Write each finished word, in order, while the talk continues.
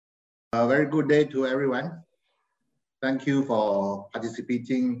A very good day to everyone. Thank you for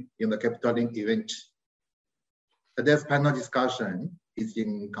participating in the Capital Link event. Today's panel discussion is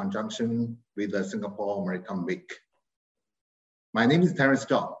in conjunction with the Singapore Maritime Week. My name is Terence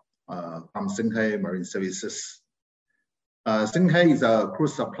Chok from Singhay Marine Services. Singhay is a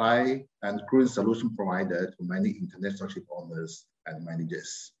cruise supply and cruise solution provider to many international ship owners and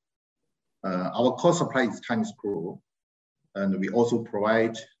managers. Our core supply is Chinese crew, and we also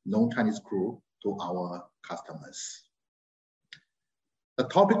provide non-Chinese crew to our customers. The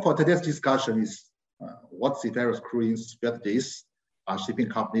topic for today's discussion is what seafarers crewing strategies are shipping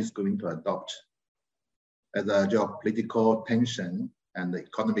companies going to adopt as the geopolitical tension and the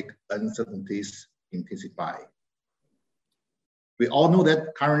economic uncertainties intensify. We all know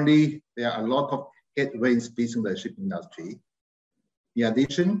that currently there are a lot of headwinds facing the shipping industry. In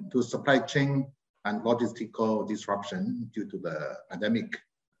addition to supply chain and logistical disruption due to the pandemic,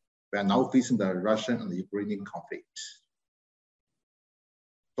 we are now facing the Russian and Ukrainian conflict.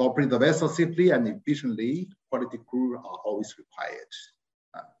 To operate the vessel safely and efficiently, quality crew are always required.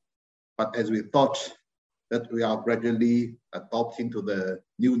 But as we thought that we are gradually adopting to the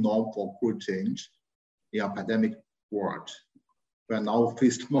new norm for crew change in a pandemic world, we are now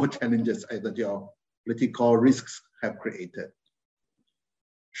faced more challenges as the geopolitical risks have created.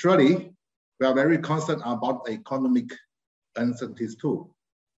 Surely, we are very concerned about the economic uncertainties too.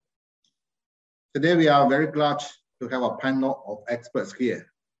 Today, we are very glad to have a panel of experts here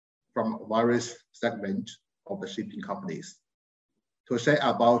from various segments of the shipping companies to share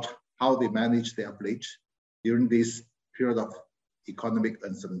about how they manage their fleet during this period of economic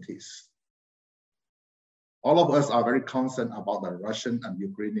uncertainties. All of us are very concerned about the Russian and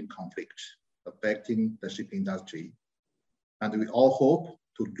Ukrainian conflict affecting the shipping industry, and we all hope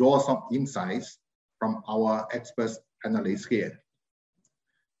to draw some insights from our experts panelists here.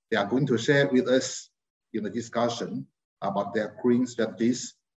 They are going to share with us in the discussion about their crewing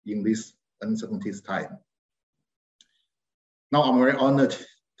strategies in this uncertainties time. Now I'm very honored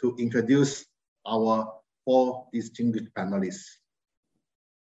to introduce our four distinguished panelists.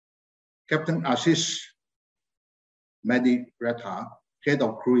 Captain Ashish Mediratha, Head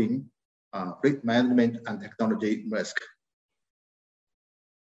of Crewing, Fleet Management and Technology, Maersk.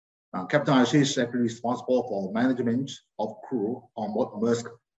 Captain Ashish is actually responsible for management of crew on board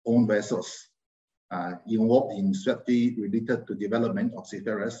Maersk-owned vessels, involved in strategy related to development of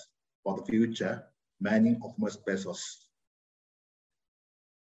seafarers for the future manning of Maersk vessels.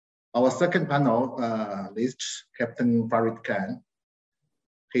 Our second panel lists Captain Farid Khan.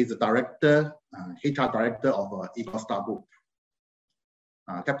 He's the director, HR director of EcoStar Group.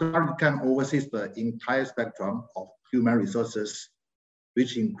 Captain Farid Khan oversees the entire spectrum of human resources,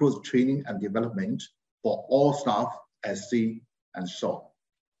 which includes training and development for all staff at sea and shore.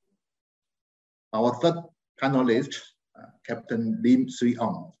 Our third panelist, Captain Lim Swee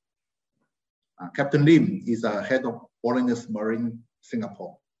Ong. Captain Lim is a head of Foreigners Marine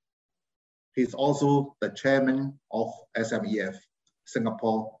Singapore. He's also the chairman of SMEF,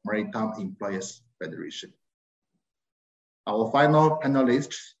 Singapore Maritime Employers Federation. Our final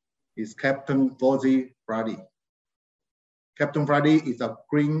panelist is Captain Fauzi Fradi. Captain Fradi is a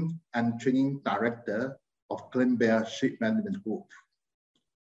crewing and training director of Clean Bear Ship Management Group.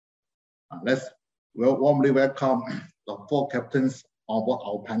 Let's warmly welcome the four captains on board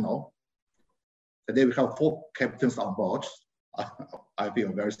our panel. Today we have four captains on board. I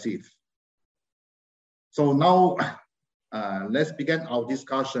feel very safe. So now let's begin our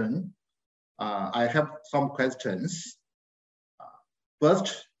discussion. I have some questions.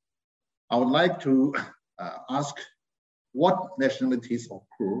 First, I would like to ask what nationalities of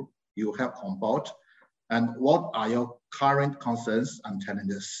crew you have on board and what are your current concerns and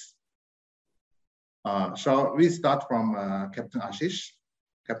challenges? Shall we start from Captain Ashish?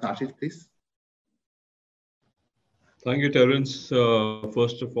 Captain Ashish, please. Thank you, Terence.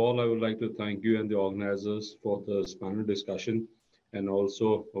 First of all, I would like to thank you and the organizers for this panel discussion, and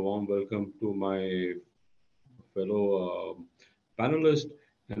also a warm welcome to my fellow panelists.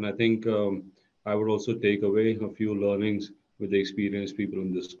 And I think I would also take away a few learnings with the experienced people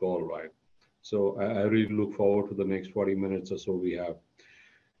in this call, right? So I really look forward to the next 40 minutes or so we have.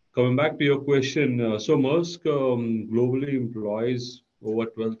 Coming back to your question, so Maersk globally employs over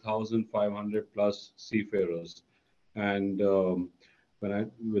 12,500 plus seafarers. And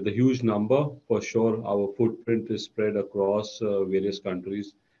with a huge number, for sure, our footprint is spread across various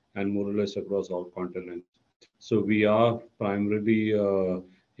countries and more or less across all continents. So we are primarily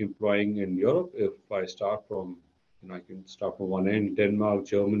employing in Europe. If I start from, I can start from one end, Denmark,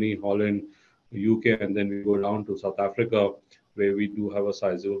 Germany, Holland, UK, and then we go down to South Africa. where we do have a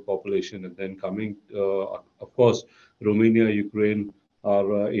sizable population. And then coming, of course, Romania, Ukraine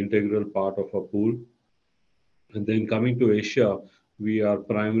are an integral part of our pool. And then coming to Asia, we are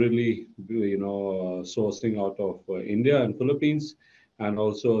primarily, sourcing out of India and Philippines, and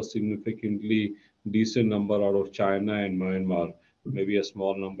also a significantly decent number out of China and Myanmar. Maybe a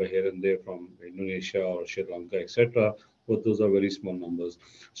small number here and there from Indonesia or Sri Lanka, etc. But those are very small numbers.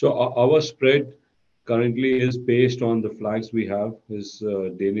 So our spread currently is based on the flags we have is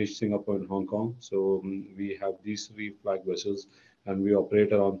Danish, Singapore, and Hong Kong. So we have these three flag vessels, and we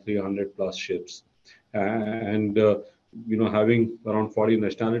operate around 300 plus ships. And having around 40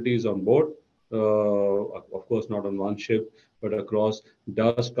 nationalities on board, of course not on one ship but across,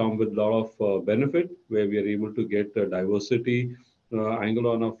 does come with a lot of benefit, where we are able to get diversity angle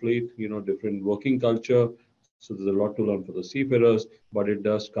on our fleet, different working culture. So there's a lot to learn for the seafarers, but it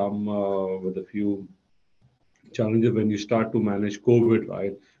does come with a few challenges when you start to manage COVID,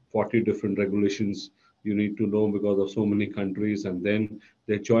 right? 40 different regulations you need to know because of so many countries, and then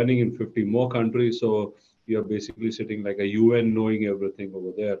they're joining in 50 more countries. So you're basically sitting like a UN knowing everything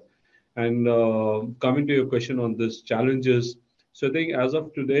over there. And coming to your question on this challenges, so I think as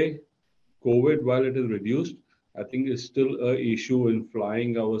of today, COVID, while it is reduced, I think is still an issue in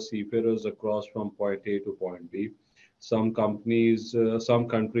flying our seafarers across from point A to point B. Some companies, some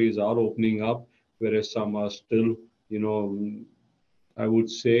countries are opening up, whereas some are still, I would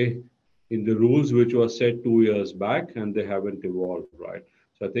say, in the rules which were set 2 years back, and they haven't evolved, right?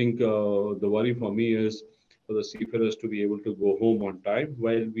 So I think the worry for me is for the seafarers to be able to go home on time,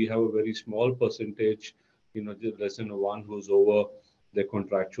 while we have a very small percentage, just less than one who's over their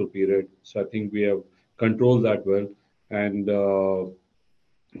contractual period. So I think we have controlled that well. And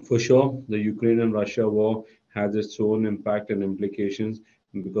for sure, the Ukraine and Russia war has its own impact and implications,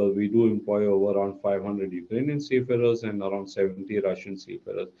 because we do employ over around 500 Ukrainian seafarers and around 70 Russian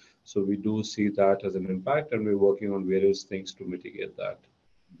seafarers. So we do see that as an impact, and we're working on various things to mitigate that.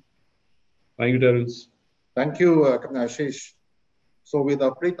 Thank you, Terence. Thank you, Captain Ashish. So with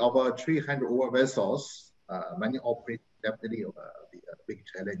a fleet of 300 over vessels, many operate definitely be a big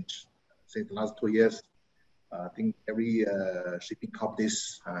challenge. Since the last 2 years, I think every shipping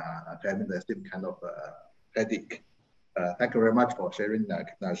companies having the same kind of headache. Thank you very much for sharing,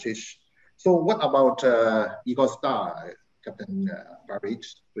 Captain Ashish. So what about Eagle Star, Captain Farid?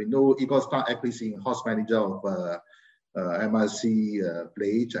 We know Eagle Star actually is in house manager of MRC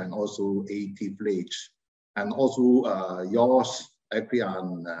Blade and also AT Blade, and also yours actually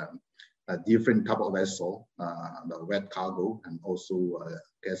on a different type of vessel, the wet cargo and also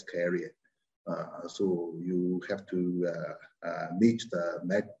gas carrier. So you have to meet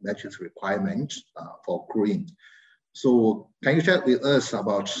the metrics requirements for crewing. So can you share with us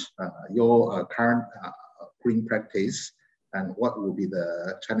about your current crewing practice, and what will be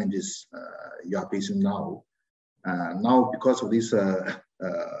the challenges you are facing now? Now, because of this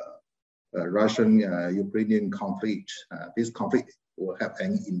Russian-Ukrainian conflict, this conflict will have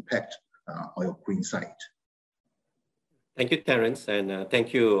any impact on your crewing side? Thank you, Terence, and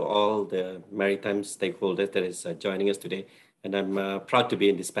thank you all the maritime stakeholders that is joining us today. And I'm proud to be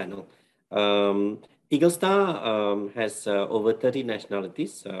in this panel. Eagle Star has over 30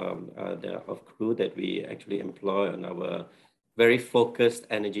 nationalities of crew that we actually employ on our very focused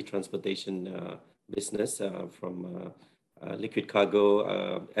energy transportation business, from liquid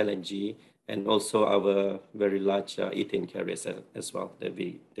cargo, LNG, and also our very large ethane carriers as well, the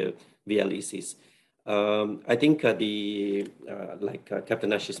VLECs. I think like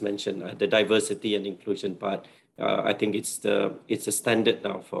Captain Ashish mentioned, the diversity and inclusion part, I think it's a standard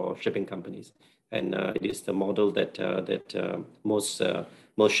now for shipping companies, and it is the model that most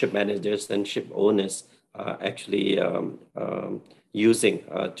ship managers and ship owners are actually using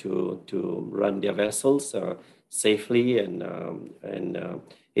to run their vessels safely, and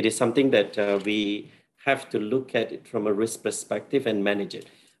it is something that we have to look at it from a risk perspective and manage it.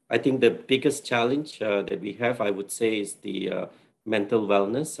 I think the biggest challenge that we have, I would say, is the mental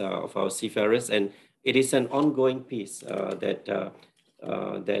wellness of our seafarers, and it is an ongoing piece that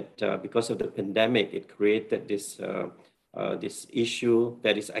because of the pandemic, it created this issue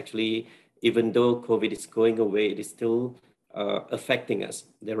that is actually, even though COVID is going away, it is still affecting us.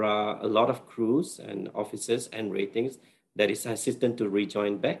 There are a lot of crews and officers and ratings that is hesitant to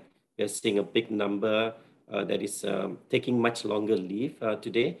rejoin back. We are seeing a big number that is taking much longer leave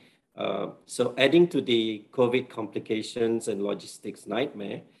today. So adding to the COVID complications and logistics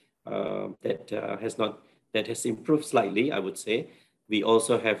nightmare that has improved slightly, I would say. We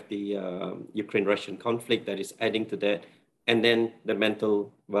also have the Ukraine-Russian conflict that is adding to that, and then the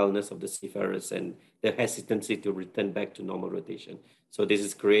mental wellness of the seafarers and the hesitancy to return back to normal rotation. So this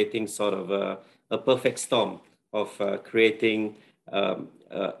is creating sort of a perfect storm of creating,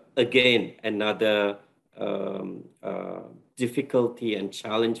 again, another difficulty and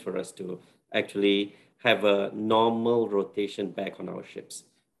challenge for us to actually have a normal rotation back on our ships.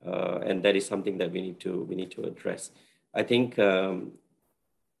 And that is something that we need to address. I think at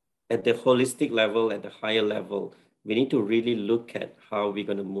the holistic level, at the higher level, we need to really look at how we're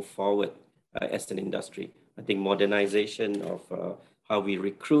going to move forward as an industry. I think modernization of how we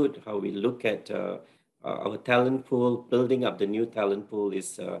recruit, how we look at our talent pool, building up the new talent pool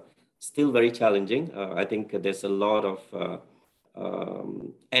is still very challenging. I think there's a lot of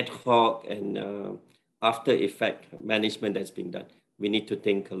ad hoc and after effect management that's being done. We need to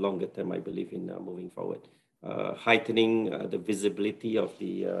think longer term, I believe, in moving forward. Heightening the visibility of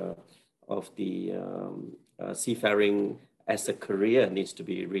the seafaring as a career needs to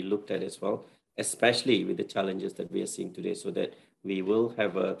be relooked at as well, especially with the challenges that we are seeing today, so that we will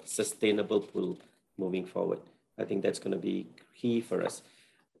have a sustainable pool moving forward. I think that's going to be key for us.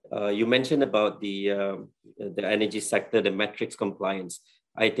 You mentioned about the energy sector, the metrics compliance.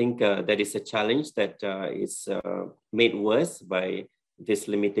 I think that is a challenge that is made worse by these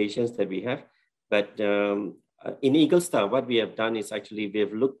limitations that we have. But in Eagle Star, what we have done is actually we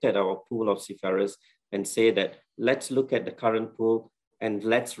have looked at our pool of seafarers and say that let's look at the current pool and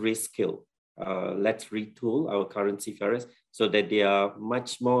let's reskill, let's retool our current seafarers so that they are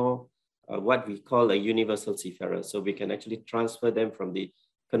much more what we call a universal seafarer. So we can actually transfer them from the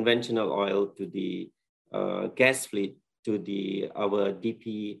conventional oil to the gas fleet to our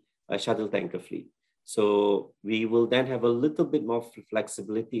DP shuttle tanker fleet. So we will then have a little bit more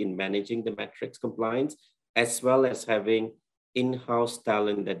flexibility in managing the metrics compliance, as well as having in-house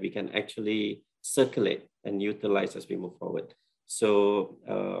talent that we can actually circulate and utilize as we move forward. So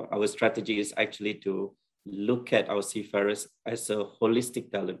our strategy is actually to look at our seafarers as a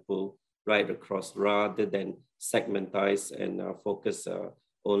holistic talent pool right across, rather than segmentize and focus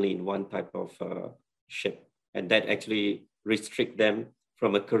only in one type of ship. And that actually restrict them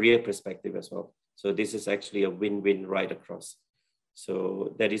from a career perspective as well. So this is actually a win-win right across.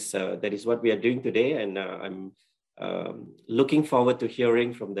 So that is what we are doing today. And I'm looking forward to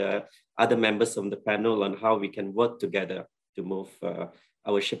hearing from the other members of the panel on how we can work together to move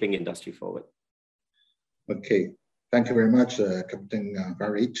our shipping industry forward. Okay, thank you very much, Captain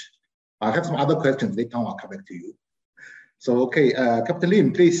Farid. I have some other questions later on. I'll come back to you. So, okay, Captain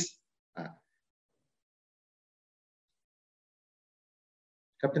Lim, please.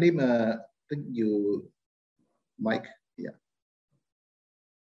 Captain Lim, I think you, Mike, yeah.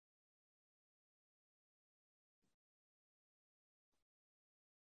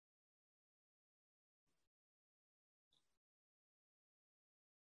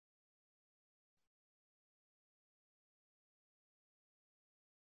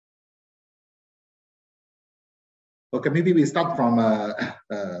 Okay, maybe we start from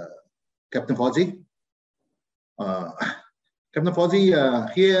Captain Fauzi. Captain Fauzi,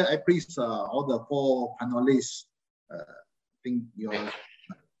 here I please all the four panelists. I think you're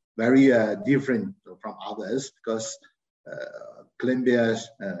very different from others because Columbia is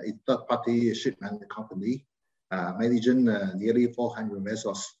third-party shipment company, managing nearly 400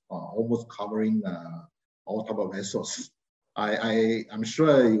 vessels, almost covering all type of vessels. I'm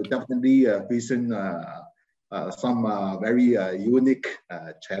sure you definitely facing some very unique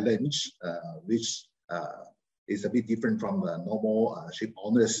challenge, which is a bit different from the normal ship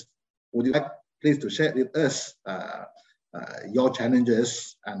owners. Would you like please to share with us your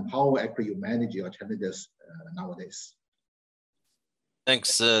challenges and how actually you manage your challenges nowadays?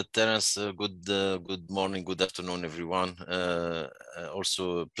 Thanks, Terence. Good morning, good afternoon, everyone.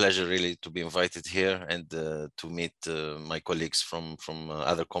 Also, a pleasure really to be invited here and to meet my colleagues from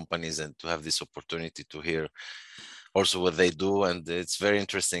other companies and to have this opportunity to hear also what they do. And it's very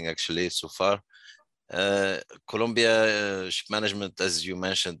interesting, actually, so far. Columbia Ship Management, as you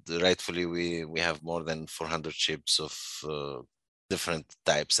mentioned, rightfully, we have more than 400 ships of different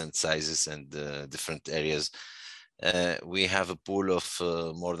types and sizes and different areas. We have a pool of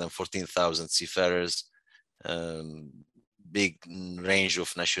more than 14,000 seafarers, big range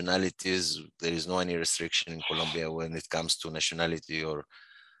of nationalities. There is no any restriction in Colombia when it comes to nationality or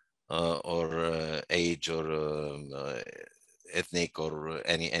age or ethnic or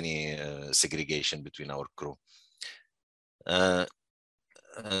any segregation between our crew.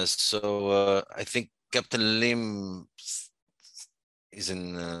 So I think Captain Lim is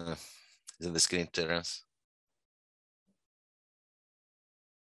in the screen, Terence.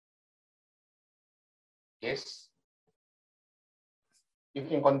 Yes. You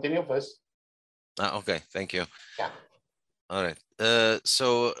can continue first. Okay, thank you. Yeah. All right.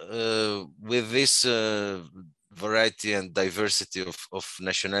 With this variety and diversity of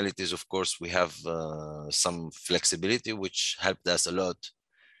nationalities, of course, we have some flexibility, which helped us a lot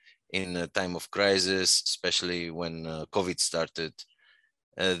in a time of crisis, especially when COVID started.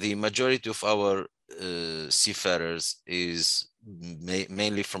 The majority of our seafarers is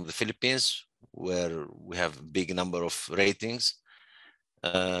mainly from the Philippines, where we have a big number of ratings.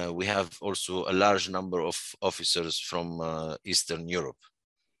 We have also a large number of officers from Eastern Europe.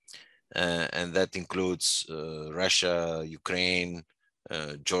 And that includes Russia, Ukraine,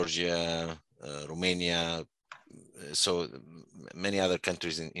 Georgia, Romania, so many other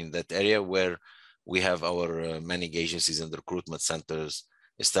countries in that area where we have our manning agencies and recruitment centers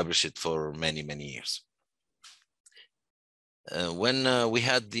established for many, many years. When we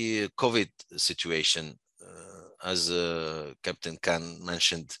had the COVID situation, as Captain Khan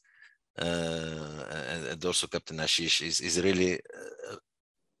mentioned, and also Captain Ashish, is really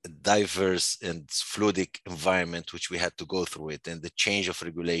a diverse and fluidic environment which we had to go through it, and the change of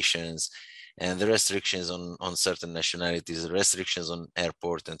regulations and the restrictions on certain nationalities, restrictions on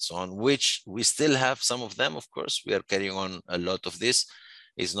airport and so on, which we still have some of them, of course. We are carrying on a lot of this.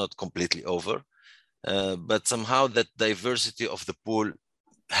 It's not completely over. But somehow that diversity of the pool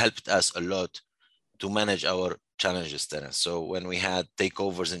helped us a lot to manage our challenges there. So when we had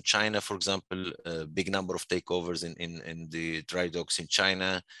takeovers in China, for example, a big number of takeovers in the dry docks in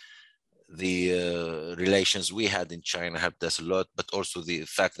China, the relations we had in China helped us a lot, but also the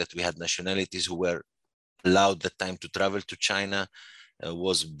fact that we had nationalities who were allowed the time to travel to China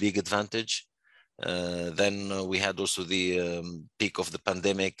was a big advantage. Then we had also the peak of the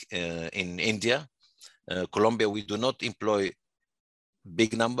pandemic in India. Colombia, we do not employ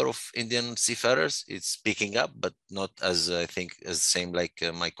big number of Indian seafarers. It's picking up, but not as I think as same like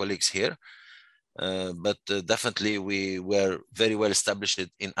my colleagues here. But definitely we were very well established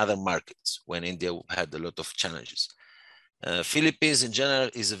in other markets when India had a lot of challenges. Philippines in general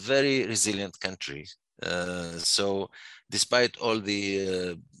is a very resilient country. So despite all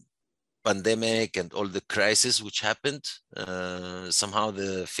the pandemic and all the crisis which happened, somehow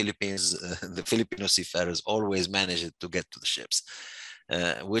the Philippines, the Filipino seafarers always managed to get to the ships,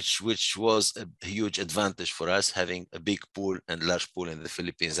 which was a huge advantage for us, having a big pool and large pool in the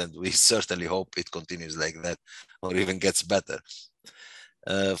Philippines. And we certainly hope it continues like that or even gets better.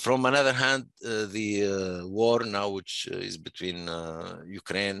 From another hand, the war now, which is between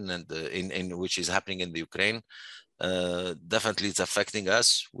Ukraine and which is happening in the Ukraine, definitely it's affecting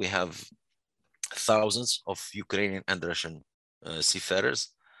us. We have thousands of Ukrainian and Russian seafarers,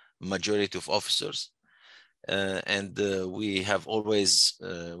 majority of officers, and we have always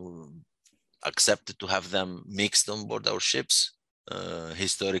accepted to have them mixed on board our ships.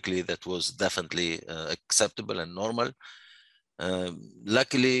 Historically, that was definitely acceptable and normal.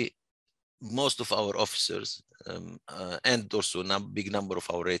 Luckily, most of our officers and also a big number of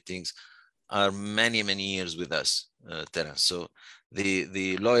our ratings are many, many years with us, Terence. So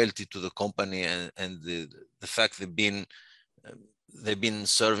the loyalty to the company and the fact they've been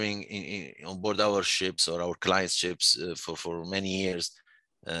serving on board our ships or our clients' ships for many years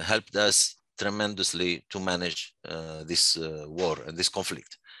helped us tremendously to manage this war and this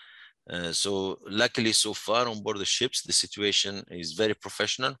conflict. So luckily, so far on board the ships, the situation is very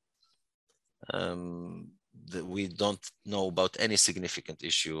professional. We don't know about any significant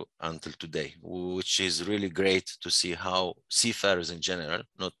issue until today, which is really great to see how seafarers in general,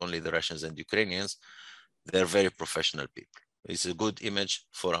 not only the Russians and Ukrainians, they're very professional people. It's a good image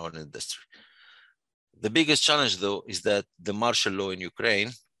for our industry. The biggest challenge, though, is that the martial law in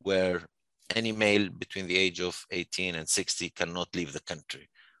Ukraine, where any male between the age of 18 and 60 cannot leave the country,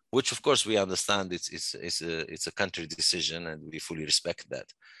 which of course we understand it's a country decision and we fully respect that.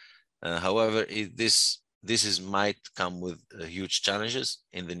 However, this might come with huge challenges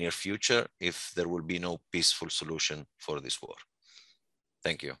in the near future if there will be no peaceful solution for this war.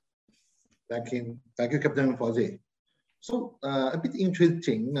 Thank you. Thank you, Captain Fauzi. So a bit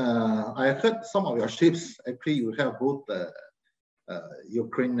interesting. I heard some of your ships actually you have both the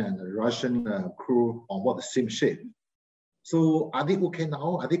Ukraine and Russian crew on board the same ship. So are they okay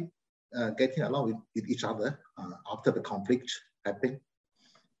now? Are they getting along with each other after the conflict happened?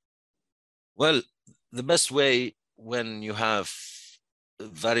 Well, the best way when you have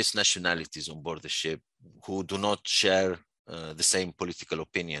various nationalities on board the ship who do not share the same political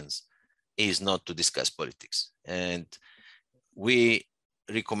opinions is not to discuss politics. And we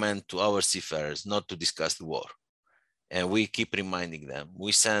recommend to our seafarers not to discuss the war. And we keep reminding them.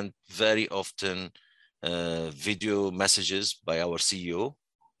 We send very often video messages by our CEO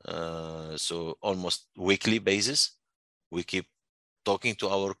so almost weekly basis. We keep talking to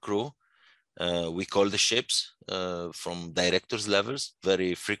our crew. We call the ships from directors levels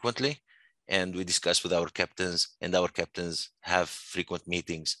very frequently, and we discuss with our captains, and our captains have frequent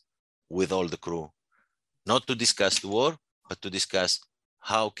meetings with all the crew, not to discuss the war, but to discuss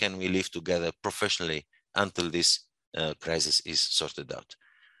how can we live together professionally until this crisis is sorted out.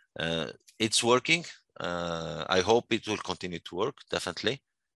 It's working. I hope it will continue to work, definitely.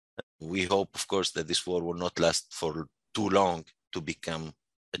 We hope, of course, that this war will not last for too long to become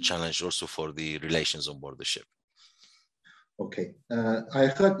a challenge also for the relations on board the ship. Okay, I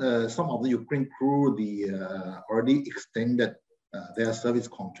heard some of the Ukraine crew already extended their service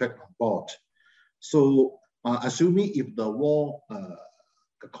contract on board. So, assuming if the war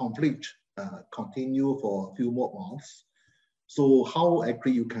conflict continue for a few more months, so how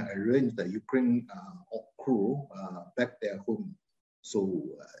actually you can arrange the Ukraine crew back their home? So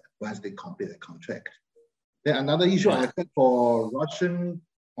once they complete the contract. Then another issue I heard for Russian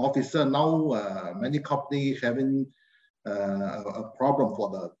officer now, many companies having a problem for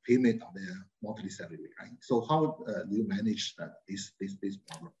the payment of their monthly salary, right? So how do you manage this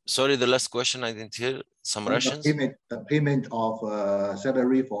problem? Sorry, the last question I didn't hear. Some Russians? The payment of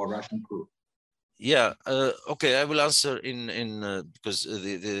salary for Russian crew. Yeah, okay, I will answer because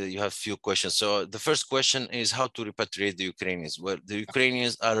you have few questions. So the first question is how to repatriate the Ukrainians. Well, the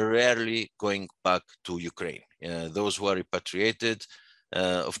Ukrainians are rarely going back to Ukraine. Those who are repatriated,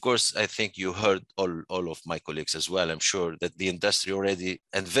 of course, I think you heard all of my colleagues as well. I'm sure that the industry already,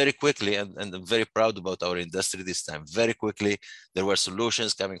 and very quickly, and I'm very proud about our industry this time, very quickly, there were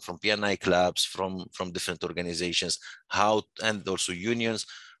solutions coming from PNI clubs, from different organizations, and also unions,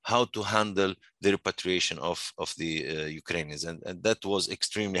 how to handle the repatriation of the Ukrainians. And that was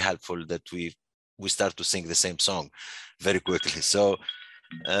extremely helpful that we start to sing the same song very quickly. So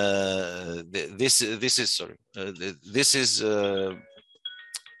this is, sorry,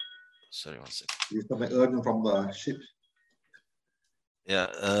 sorry, one second. You stop urging from the ship. Yeah,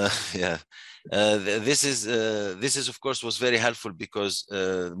 yeah. This is of course was very helpful because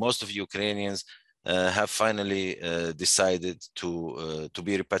most of Ukrainians have finally decided to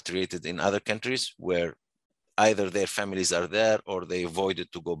be repatriated in other countries where either their families are there or they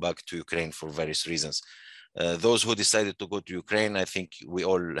avoided to go back to Ukraine for various reasons. Those who decided to go to Ukraine, I think we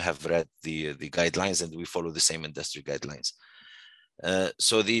all have read the guidelines and we follow the same industry guidelines.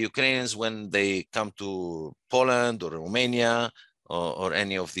 So the Ukrainians, when they come to Poland or Romania or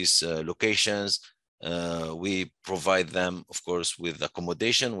any of these locations, we provide them, of course, with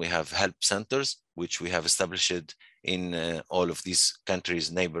accommodation. We have help centers, which we have established in all of these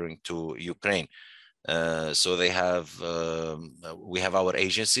countries neighboring to Ukraine. So they have, we have our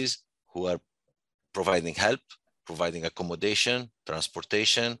agencies who are providing help, providing accommodation,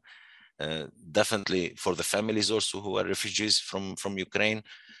 transportation, definitely for the families also who are refugees from Ukraine.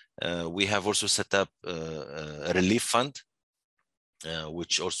 We have also set up a relief fund,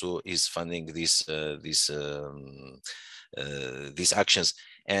 which also is funding these actions.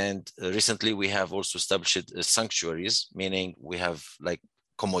 And recently we have also established sanctuaries, meaning we have like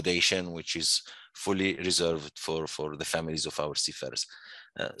accommodation, which is fully reserved for the families of our seafarers.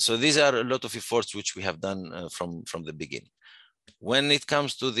 So these are a lot of efforts which we have done from the beginning. When it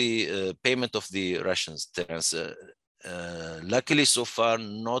comes to the payment of the Russians, Terence, luckily so far,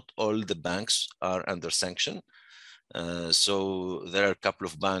 not all the banks are under sanction. So there are a couple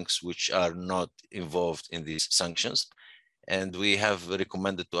of banks which are not involved in these sanctions. And we have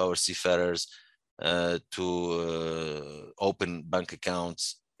recommended to our seafarers to open bank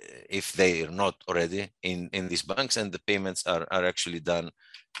accounts if they are not already in these banks, and the payments are actually done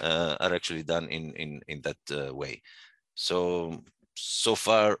in that way. So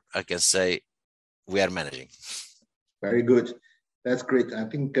far, I can say we are managing. Very good. That's great. I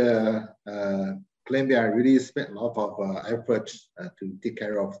think Columbia really spent a lot of effort to take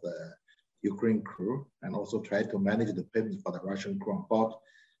care of the Ukraine crew and also try to manage the payments for the Russian crew on board.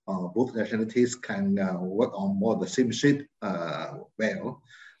 Both nationalities can work on board the same ship well.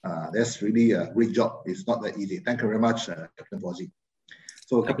 That's really a great job. It's not that easy. Thank you very much, Captain Fawzi.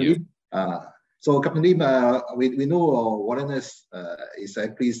 So, Captain Lim, we know Wallenius is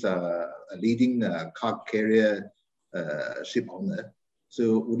actually a leading car carrier ship owner.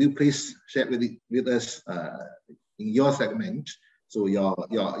 So, would you please share with us in your segment? So,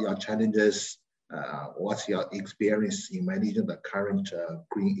 your challenges. What's your experience in managing the current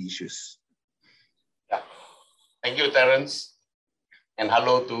green issues? Yeah. Thank you, Terence. And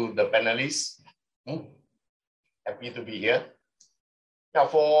hello to the panelists. Happy to be here. Yeah,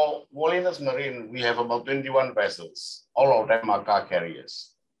 for Wallenius Marine, we have about 21 vessels. All of them are car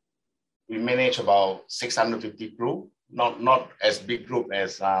carriers. we manage about 650 crew, not as big group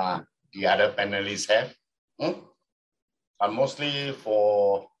as the other panelists have. But mostly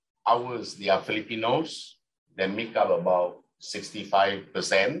for ours, they are Filipinos. They make up about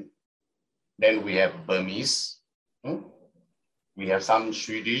 65%. Then we have Burmese. We have some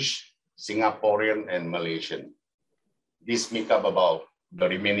Swedish, Singaporean, and Malaysian. This make up about the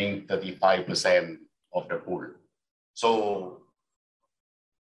remaining 35% of the pool. So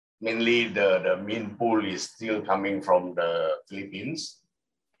mainly the main pool is still coming from the Philippines.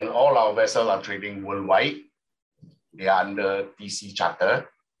 And all our vessels are trading worldwide. They are under TC charter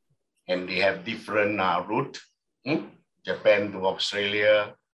and they have different route. Japan to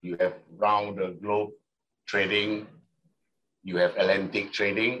Australia, you have round the globe trading, you have Atlantic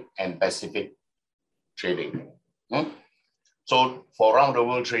trading and Pacific trading. So for around the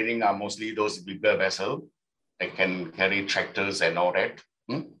world trading are mostly those bigger vessels that can carry tractors and all that.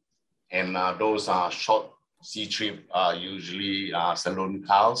 And those are short sea trip are usually saloon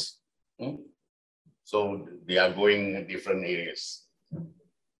cars. So they are going in different areas.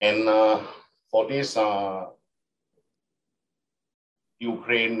 And for this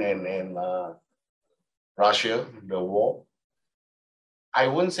Ukraine and Russia, the war, I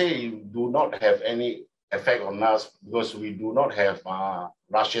wouldn't say it do not have any effect on us because we do not have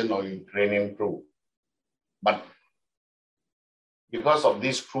Russian or Ukrainian crew. But because of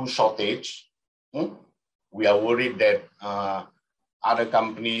this crew shortage, we are worried that other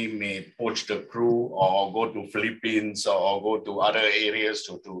company may poach the crew or go to Philippines or go to other areas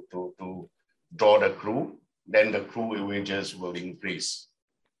to draw the crew. Then the crew wages will increase.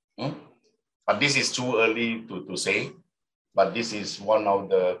 But this is too early to say. But this is one of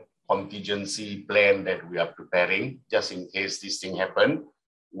the contingency plan that we are preparing just in case this thing happen,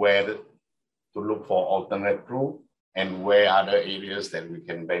 where to look for alternate crew and where other areas that we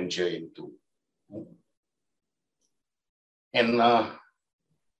can venture into. And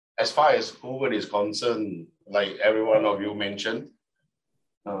as far as COVID is concerned, like every one of you mentioned,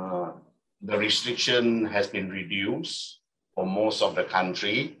 the restriction has been reduced for most of the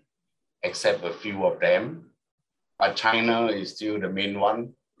country, except a few of them. But China is still the main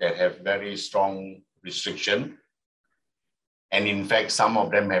one that have very strong restriction. And in fact, some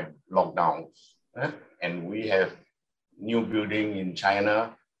of them have lockdowns. And we have new building in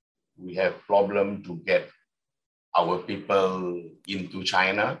China. We have problem to get our people into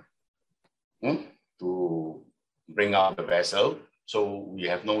China to bring out the vessel. So we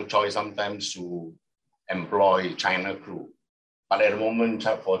have no choice sometimes to employ China crew. But at the moment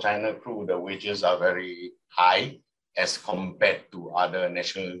for China crew, the wages are very high as compared to other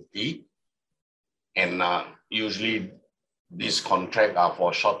nationality. And usually these contracts are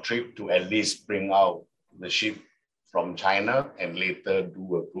for short trip to at least bring out the ship from China and later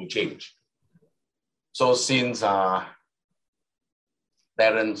do a crew change. So since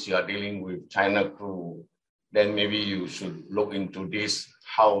Terrence, you are dealing with China crew, then maybe you should look into this,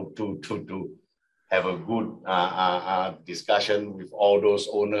 how to have a good discussion with all those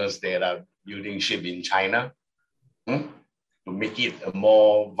owners that are building ship in China to make it a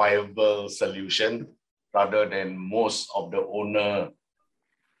more viable solution rather than most of the owner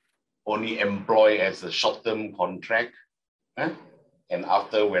only employ as a short-term contract. And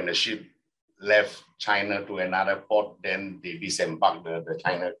after when the ship left China to another port, then they disembark the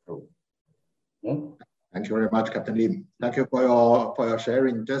China crew. Thank you very much, Captain Lim. Thank you for your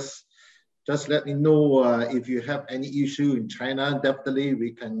sharing. Just let me know if you have any issue in China. Definitely,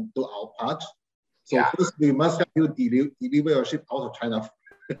 we can do our part. So first, we must have you deliver your ship out of China.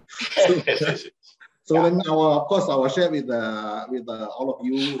 So then, of course, I will share with all of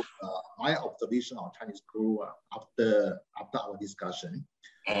you my observation on Chinese crew after our discussion.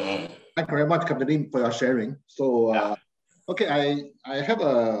 Thank you very much, Captain Lim, for your sharing. So, okay, I have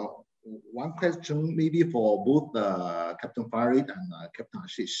one question maybe for both Captain Farid and Captain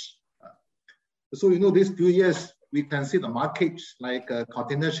Ashish. So, you know, these few years, we can see the market like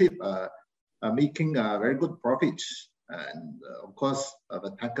container ship making very good profits. And of course,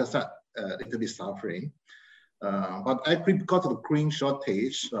 the tanker side a little bit suffering. But actually, because of the crane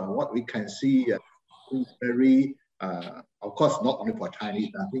shortage, what we can see is very, of course, not only for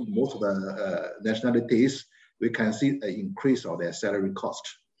Chinese, I think most of the nationalities, we can see an increase of their salary cost,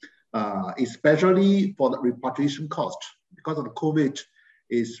 especially for the repatriation cost. Because of the COVID,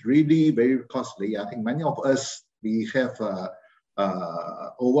 is really very costly. I think many of us, we have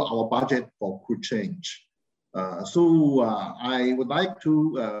over our budget for crew change. So I would like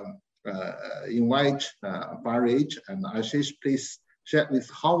to invite Farid and Ashish, please share with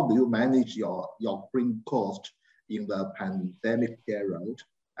how do you manage your crane cost in the pandemic period?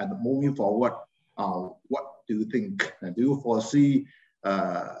 And moving forward, what do you think? Do you foresee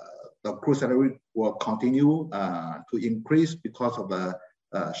the crew salary will continue to increase because of the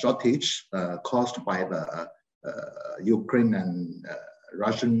shortage caused by the Ukraine and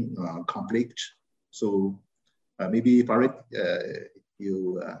Russian conflict? So maybe Farid,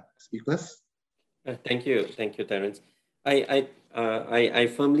 you speak first. Thank you, Terence. I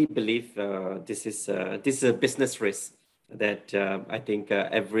firmly believe this is a business risk that I think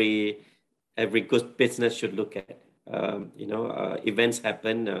every good business should look at. Events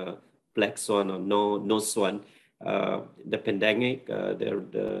happen, black swan or no swan. The pandemic,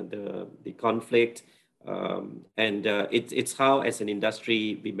 the conflict, and it's how as an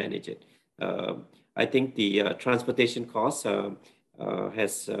industry we manage it. I think the transportation costs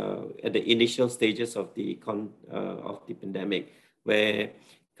has at the initial stages of the pandemic, where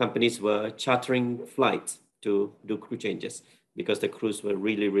companies were chartering flights to do crew changes because the crews were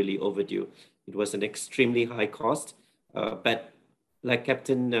really overdue. It was an extremely high cost, but like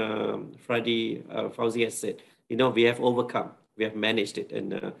Captain Fauzi has said, we have overcome, we have managed it,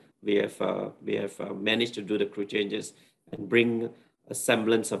 and we have managed to do the crew changes and bring a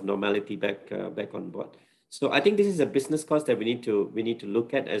semblance of normality back on board. So I think this is a business cost that we need to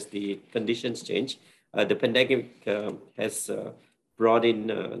look at as the conditions change. The pandemic has brought in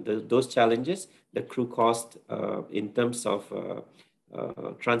those challenges, the crew cost in terms of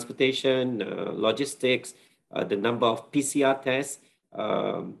transportation, logistics, the number of PCR tests,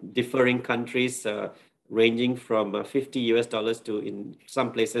 differing countries ranging from 50 US dollars to, in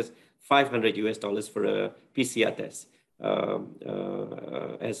some places, 500 US dollars for a PCR test,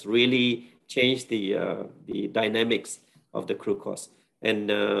 has really changed the dynamics of the crew cost.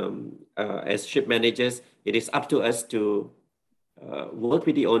 And as ship managers, it is up to us to work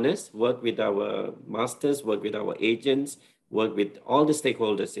with the owners, work with our masters, work with our agents, work with all the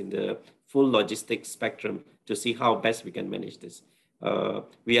stakeholders in the full logistics spectrum to see how best we can manage this.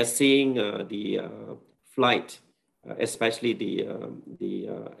 We are seeing the flight, especially the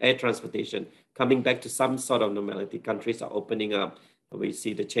air transportation, coming back to some sort of normality. Countries are opening up. We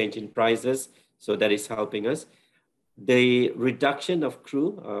see the change in prices, so that is helping us. The reduction of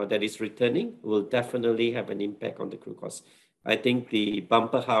crew that is returning will definitely have an impact on the crew costs. I think the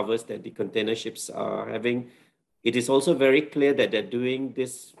bumper harvest that the container ships are having, it is also very clear that they're doing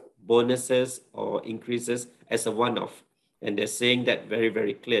this bonuses or increases as a one-off. And they're saying that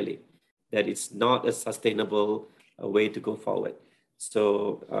very clearly, that it's not a sustainable way to go forward.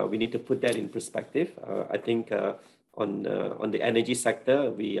 So we need to put that in perspective. I think on the energy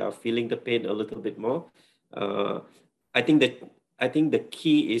sector, we are feeling the pain a little bit more. I think the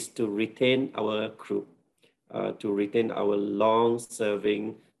key is to retain our crew, to retain our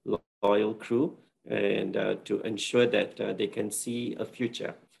long-serving, loyal crew, and to ensure that they can see a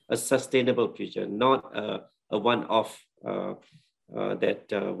future, a sustainable future, not a one-off that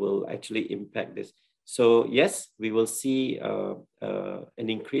will actually impact this. So yes, we will see an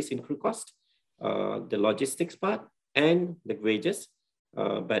increase in crew cost, the logistics part, and the wages,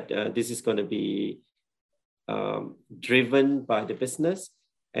 but this is going to be driven by the business.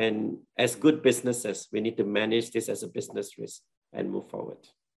 And as good businesses, we need to manage this as a business risk and move forward.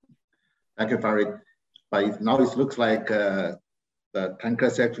 Thank you, Farid. But now it looks like the tanker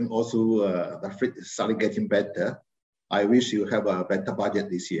section also, the freight is starting getting better. I wish you have a better budget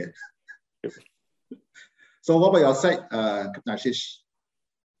this year. So what about your side, Captain Ashish?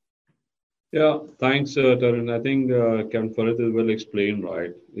 Yeah, thanks, Tarun. I think Captain Farid is well explained,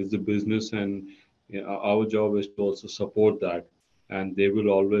 right? It's the business, and our job is to also support that. And there will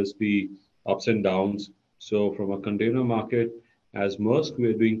always be ups and downs. So from a container market, as Maersk,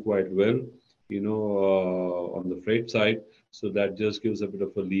 we're doing quite well, on the freight side. So that just gives a bit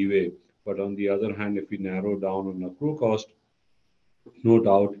of a leeway. But on the other hand, if we narrow down on the crew cost, no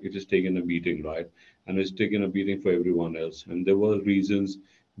doubt it is taking a beating, right? And it's taking a beating for everyone else. And there were reasons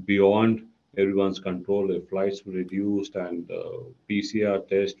beyond everyone's control. If flights were reduced and PCR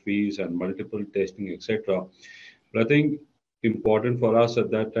test fees and multiple testing, etc. But I think important for us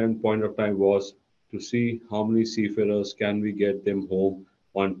at that point of time was to see how many seafarers can we get them home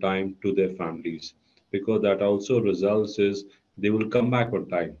on time to their families, because that also results is they will come back on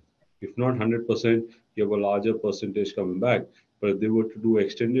time. If not 100%, you have a larger percentage coming back. But if they were to do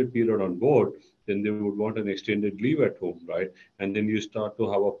extended period on board, then they would want an extended leave at home, right? And then you start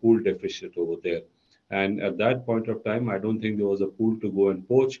to have a pool deficit over there. And at that point of time, I don't think there was a pool to go and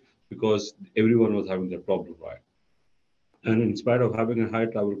poach because everyone was having that problem, right? And in spite of having a high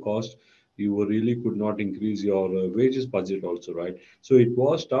travel cost, you really could not increase your wages budget also, right? So it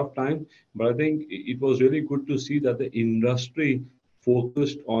was tough time, but I think it was really good to see that the industry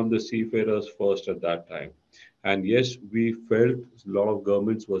focused on the seafarers first at that time. And yes, we felt a lot of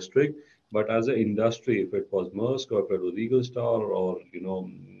governments were strict, but as an industry, if it was Maersk or if it was Eagle Star or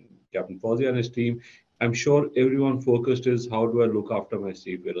Captain Fauzi and his team, I'm sure everyone focused is how do I look after my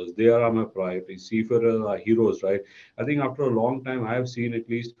seafarers? They are my priority. Seafarers are heroes, right? I think after a long time, I have seen at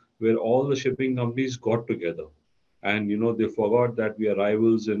least where all the shipping companies got together and they forgot that we are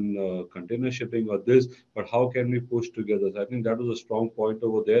rivals in container shipping or this, but how can we push together? So I think that was a strong point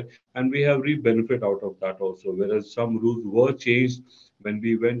over there, and we have reaped benefit out of that also, whereas some rules were changed when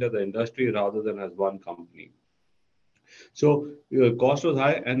we went as the industry rather than as one company. So cost was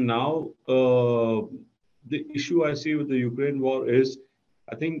high, and now the issue I see with the Ukraine war is,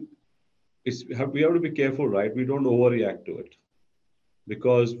 I think we have to be careful, right? We don't overreact to it,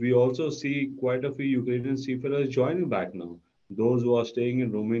 because we also see quite a few Ukrainian seafarers joining back now. Those who are staying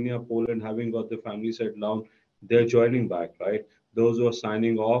in Romania, Poland, having got their family settled down, they're joining back, right? Those who are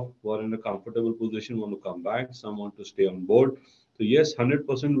signing off, who are in a comfortable position, want to come back. Some want to stay on board. So yes,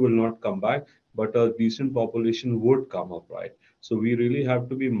 100% will not come back, but a decent population would come up, right? So we really have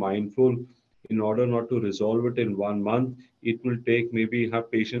to be mindful in order not to resolve it in 1 month. It will take maybe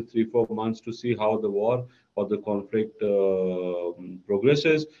have patience 3-4 months to see how the war or the conflict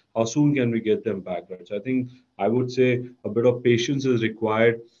progresses. How soon can we get them back, right? So I think I would say a bit of patience is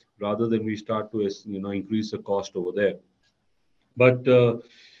required rather than we start to increase the cost over there. But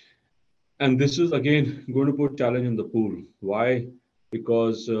and this is again going to put challenge in the pool. Why?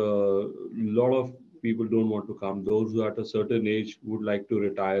 Because a lot of people don't want to come. Those who are at a certain age would like to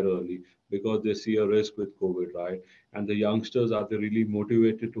retire early because they see a risk with COVID, right? And the youngsters, are they really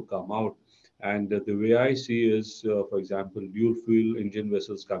motivated to come out? And the way I see is, for example, dual fuel engine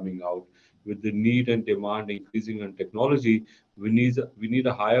vessels coming out with the need and demand increasing in technology. We need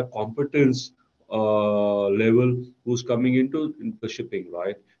a higher competence level who's coming into the shipping,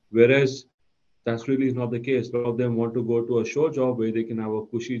 right? Whereas that's really not the case. A lot of them want to go to a shore job where they can have a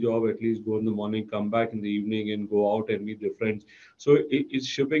cushy job, at least go in the morning, come back in the evening, and go out and meet their friends. So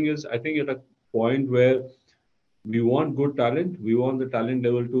shipping is, I think, at a point where we want good talent. We want the talent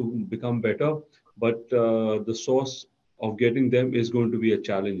level to become better, but the source of getting them is going to be a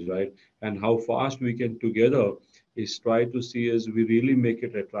challenge, right? And how fast we can together is try to see as we really make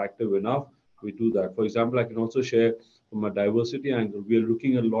it attractive enough. We do that. For example, I can also share from a diversity angle. We are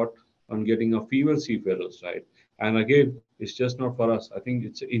looking a lot on getting a female seafarers, right? And again, it's just not for us. I think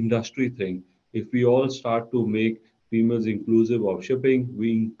it's an industry thing. If we all start to make females inclusive of shipping,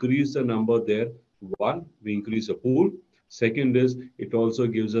 we increase the number there. One, we increase the pool. Second is it also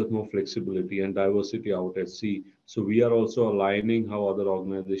gives us more flexibility and diversity out at sea. So we are also aligning how other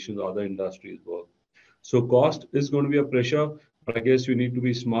organizations, other industries work. So cost is going to be a pressure, but I guess we need to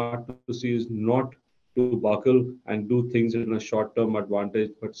be smart to see is not to buckle and do things in a short-term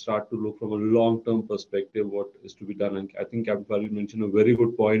advantage, but start to look from a long-term perspective what is to be done. And I think Captain Farid mentioned a very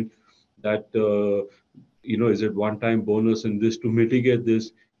good point that is it one-time bonus, and this to mitigate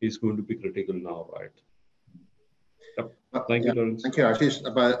this is going to be critical now, right? Yep. Thank you, Lawrence. Thank you, Ashish.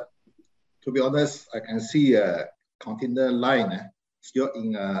 But to be honest, I can see a container line still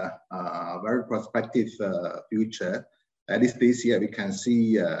in a very prospective future. At least this year, we can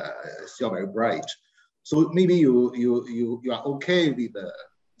see still very bright. So maybe you are okay with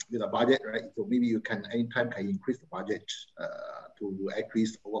the budget, right? So maybe you can anytime can increase the budget to at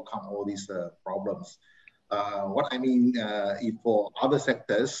least overcome all these problems. What I mean, if for other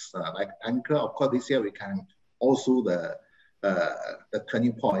sectors like anchor, of course, this year we can also the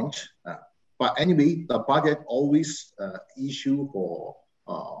turning point. But anyway, the budget always issue for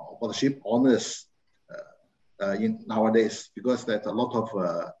the ship owners in nowadays because there's a lot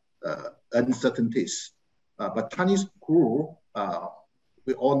of uncertainties. But Chinese crew,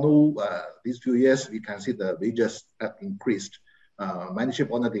 we all know these few years we can see the wages have increased. Many ship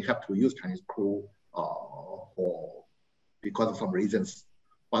owners they have to use Chinese crew because of some reasons.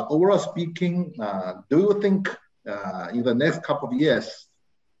 But overall speaking, do you think in the next couple of years,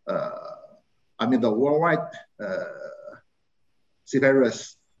 I mean the worldwide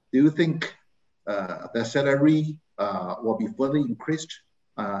seafarers, do you think their salary will be further increased?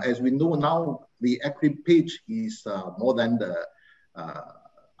 As we know now, the equity page is more than the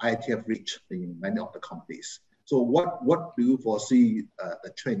IATF rate in many of the companies. So what do you foresee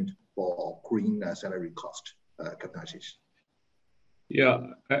the trend for crewing salary cost, Captain Ashish? Yeah,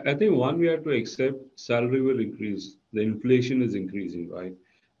 I think one, we have to accept salary will increase. The inflation is increasing, right?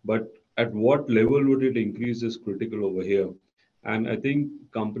 But at what level would it increase is critical over here. And I think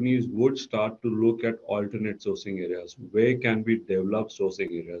companies would start to look at alternate sourcing areas. Where can we develop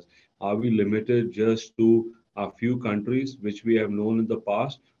sourcing areas? Are we limited just to a few countries which we have known in the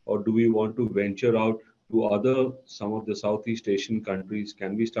past, or do we want to venture out to some of the Southeast Asian countries?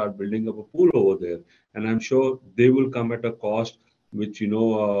 Can we start building up a pool over there? And I'm sure they will come at a cost which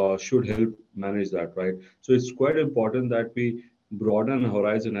should help manage that, right? So it's quite important that we broaden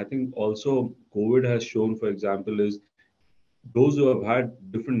horizon. I think also COVID has shown, for example, is those who have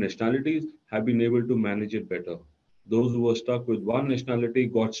had different nationalities have been able to manage it better. Those who were stuck with one nationality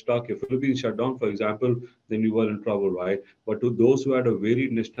got stuck. If Philippines shut down, for example, then you were in trouble, right? But to those who had a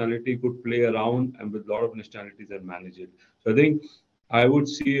varied nationality could play around and with a lot of nationalities and manage it. So I think I would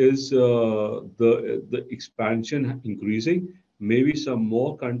see is the expansion increasing. Maybe some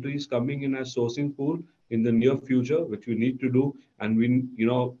more countries coming in as sourcing pool in the near future, which we need to do, and we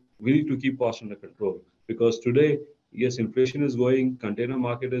need to keep costs under control because today, yes, inflation is going, container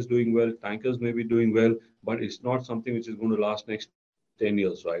market is doing well, tankers may be doing well, but it's not something which is going to last next 10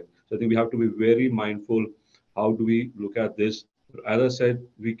 years, right? So I think we have to be very mindful. How do we look at this? As I said,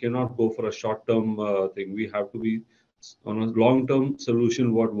 we cannot go for a short-term thing. We have to be on a long-term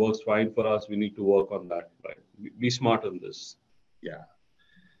solution. What works fine for us, we need to work on that, right? Be smart on this. Yeah,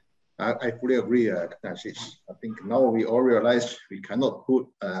 I fully agree, Ashish. I think now we all realize we cannot put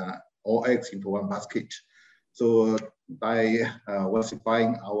all eggs into one basket. So by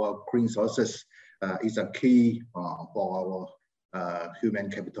diversifying our green sources is a key for our human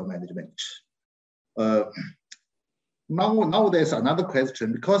capital management. Now there's another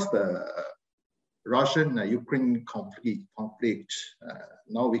question, because the Russian-Ukraine conflict,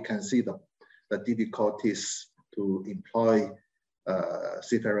 now we can see the difficulties to employ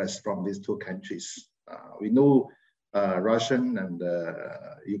seafarers from these two countries. We know Russian and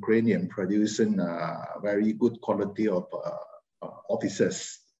Ukrainian producing very good quality of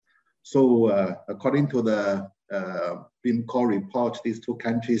officers. So according to the BIMCO report, these two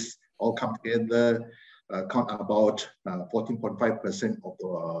countries all come together, count about 14.5% of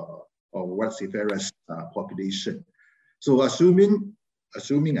the world seafarers population. So assuming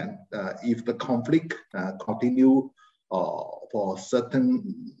if the conflict continue for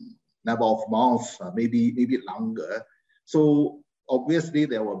certain number of months, maybe longer, so obviously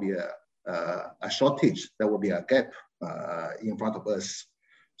there will be a shortage, there will be a gap in front of us.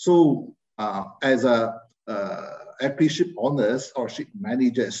 So as every ship owners or ship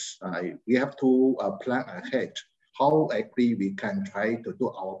managers, we have to plan ahead how actually we can try to do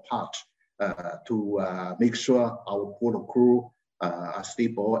our part to make sure our pool of crew are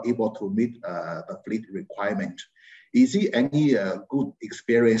stable, able to meet the fleet requirement. Is there any good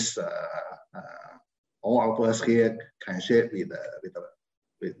experience all of us here can share with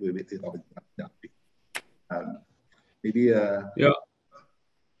maybe yeah.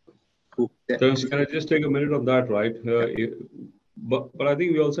 Terence, can I just take a minute on that, right? But I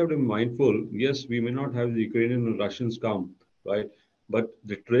think we also have to be mindful. Yes, we may not have the Ukrainian and Russians come, right? But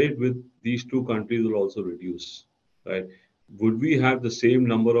the trade with these two countries will also reduce, right? Would we have the same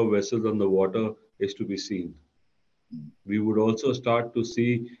number of vessels on the water is to be seen. We would also start to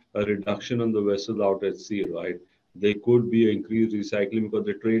see a reduction on the vessels out at sea, right? There could be increased recycling because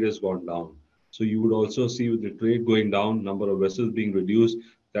the trade has gone down. So you would also see with the trade going down, number of vessels being reduced,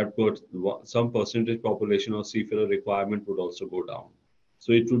 that put some percentage population of seafarer requirement would also go down.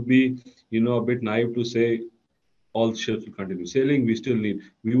 So it would be, a bit naive to say all ships will continue sailing.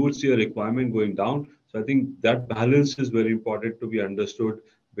 We would see a requirement going down. So I think that balance is very important to be understood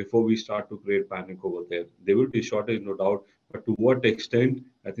before we start to create panic over there. There will be a shortage, no doubt, but to what extent,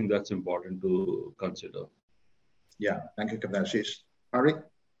 I think that's important to consider. Yeah, thank you, Captain Ashish. Ari?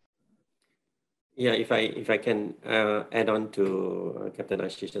 Yeah, if I can add on to Captain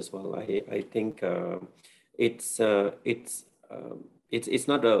Ashish as well, I think it's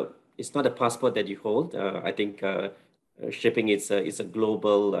not a passport that you hold. I think shipping is a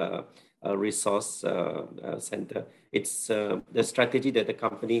global resource center. It's the strategy that the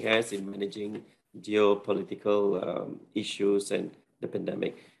company has in managing geopolitical issues and the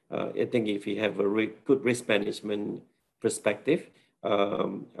pandemic. I think if you have a good risk management perspective,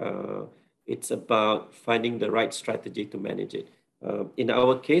 it's about finding the right strategy to manage it. In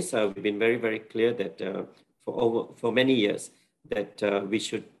our case, we've been very, very clear that for many years that we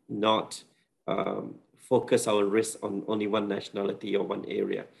should not focus our risk on only one nationality or one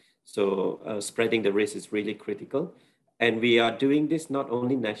area. So spreading the risk is really critical. And we are doing this not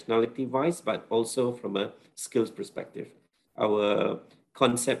only nationality-wise, but also from a skills perspective. Our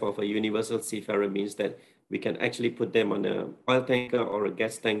concept of a universal seafarer means that we can actually put them on an oil tanker or a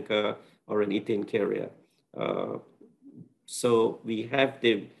gas tanker or an ethane carrier. So we have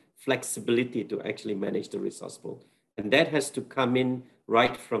the flexibility to actually manage the resource pool. And that has to come in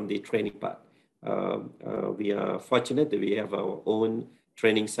right from the training part. We are fortunate that we have our own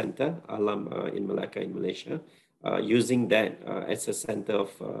training center, Alam, in Malacca, in Malaysia. Using that as a center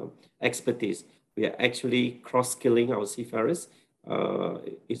of expertise, we are actually cross-skilling our seafarers.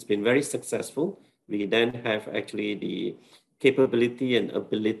 It's been very successful. We then have actually the capability and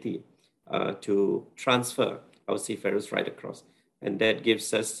ability to transfer our seafarers right across. And that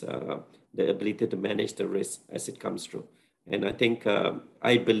gives us the ability to manage the risk as it comes through. And I think,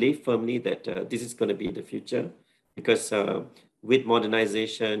 I believe firmly that this is going to be the future, because with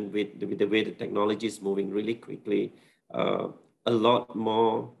modernization, with the way the technology is moving really quickly, a lot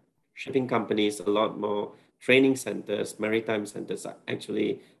more shipping companies, a lot more training centers, maritime centers are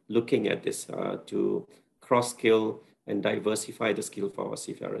actually looking at this to cross-skill and diversify the skill for our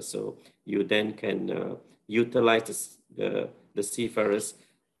seafarers. So you then can utilize the seafarers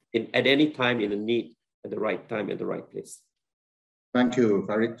at any time in a need, at the right time, at the right place. Thank you,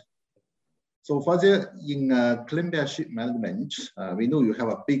 Farid. So further in Columbia Ship Management, we know you have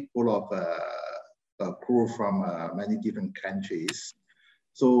a big pool of crew from many different countries.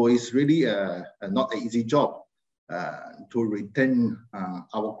 So it's really not an easy job to retain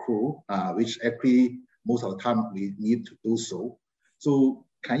our crew, which actually most of the time we need to do so. So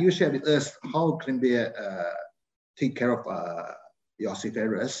can you share with us how Columbia take care of your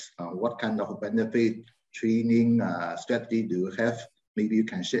seafarers? What kind of benefit, training, strategy do you have? Maybe you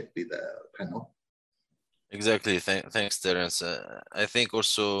can share with the panel. Exactly. Thanks, Terence. I think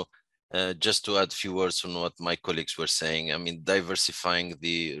also, just to add a few words on what my colleagues were saying, I mean, diversifying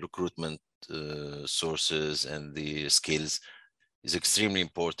the recruitment sources and the skills is extremely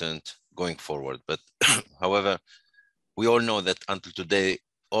important going forward. But however, we all know that until today,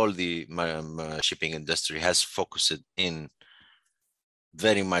 all the shipping industry has focused in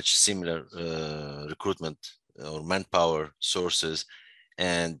very much similar recruitment or manpower sources,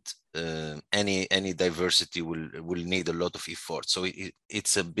 and any diversity will need a lot of effort. So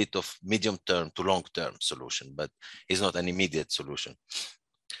it's a bit of medium-term to long-term solution, but it's not an immediate solution.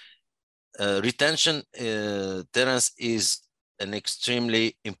 Retention, Terence, is an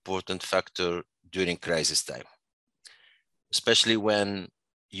extremely important factor during crisis time, especially when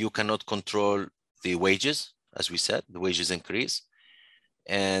you cannot control the wages. As we said, the wages increase,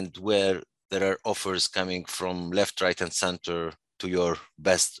 and where there are offers coming from left, right, and center to your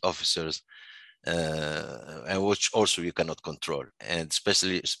best officers, and which also you cannot control, and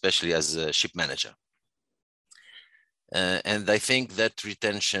especially as a ship manager. And I think that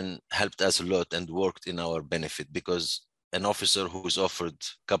retention helped us a lot and worked in our benefit, because an officer who is offered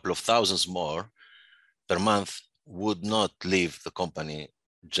a couple of thousands more per month would not leave the company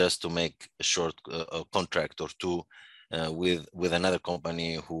just to make a short contract or two with another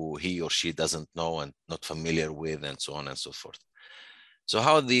company who he or she doesn't know and not familiar with, and so on and so forth. So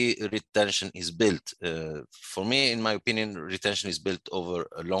how the retention is built? For me, in my opinion, retention is built over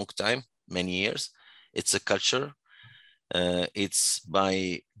a long time, many years. It's a culture. It's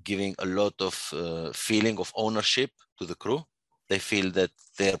by giving a lot of feeling of ownership to the crew. They feel that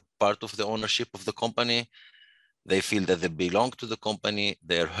they're part of the ownership of the company. They feel that they belong to the company.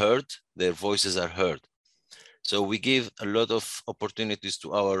 They're heard. Their voices are heard. So we give a lot of opportunities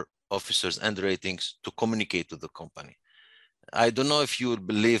to our officers and ratings to communicate to the company. I don't know if you would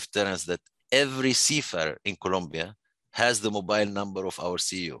believe, Terence, that every seafarer in Colombia has the mobile number of our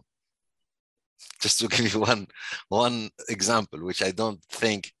CEO. Just to give you one example, which I don't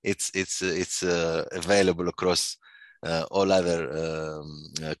think it's available across all other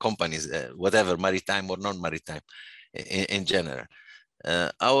companies, whatever, maritime or non-maritime in general.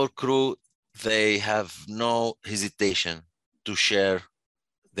 Our crew, they have no hesitation to share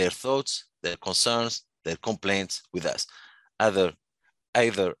their thoughts, their concerns, their complaints with us,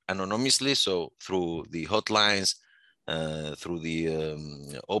 either anonymously, so through the hotlines, through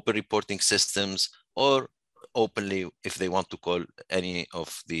the open reporting systems, or openly if they want to call any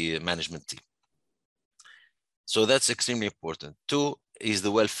of the management team. So that's extremely important. Two is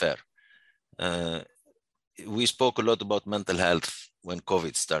the welfare. We spoke a lot about mental health when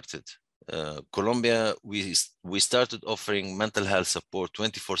COVID started. Colombia, we started offering mental health support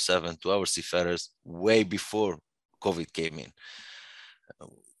 24/7 to our seafarers way before COVID came in.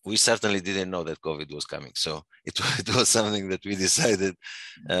 We certainly didn't know that COVID was coming. So it was something that we decided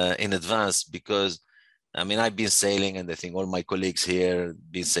in advance, because, I mean, I've been sailing, and I think all my colleagues here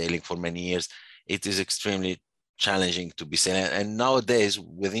been sailing for many years. It is extremely challenging to be sailing. And nowadays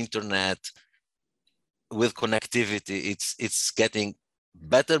with internet, with connectivity, it's getting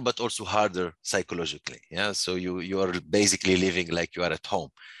better, but also harder psychologically. Yeah. So you are basically living like you are at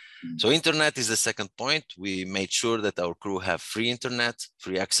home. So internet is the second point. We made sure that our crew have free internet,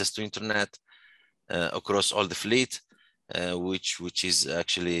 free access to internet. across all the fleet, which is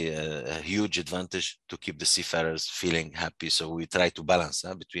actually a huge advantage to keep the seafarers feeling happy. So we try to balance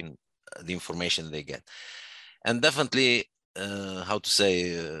between the information they get. And definitely, how to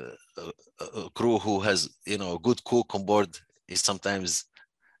say, a crew who has, you know, a good cook on board is sometimes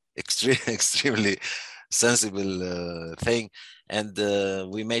extremely sensible thing. And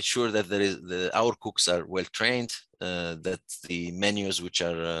we made sure that our cooks are well trained, that the menus which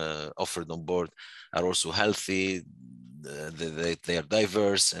are offered on board are also healthy, they are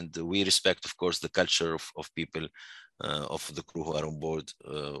diverse, and we respect, of course, the culture of people, of the crew who are on board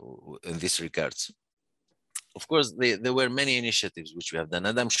in this regards. Of course, there were many initiatives which we have done,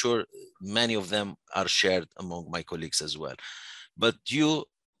 and I'm sure many of them are shared among my colleagues as well. But you,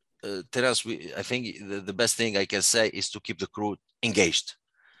 Terence, I think the best thing I can say is to keep the crew engaged.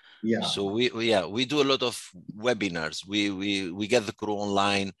 Yeah. So we do a lot of webinars. We get the crew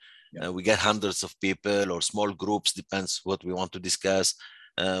online. Yeah. We get hundreds of people or small groups, depends what we want to discuss.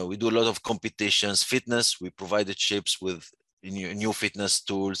 We do a lot of competitions, fitness. We provided ships with new fitness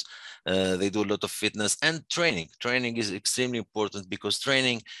tools. They do a lot of fitness and training. Training is extremely important because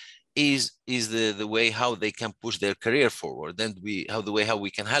training is the way how they can push their career forward, and how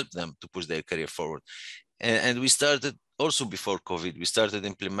we can help them to push their career forward. And we started also before COVID, we started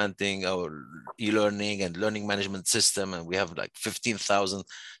implementing our e-learning and learning management system, and we have like 15,000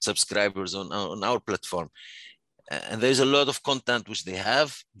 subscribers on our platform. And there's a lot of content which they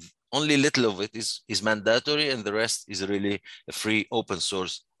have. Only little of it is mandatory, and the rest is really a free open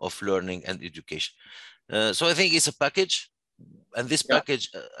source of learning and education. So I think it's a package. And this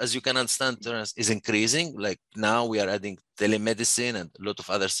package, as you can understand, Terence, is increasing. Like now we are adding telemedicine and a lot of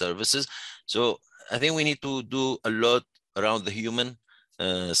other services. So I think we need to do a lot around the human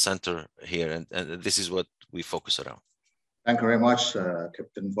center here. And this is what we focus around. Thank you very much,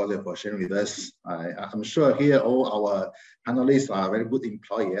 Captain Fowler, for sharing with us. I'm sure here all our panelists are very good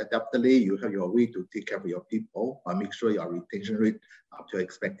employees. Definitely you have your way to take care of your people, make sure your retention rate up to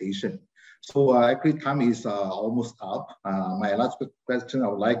expectation. So actually time is almost up. My last question I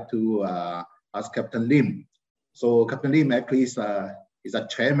would like to ask Captain Lim. So Captain Lim actually is a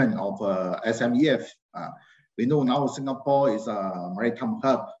chairman of SMEF. We know now Singapore is a maritime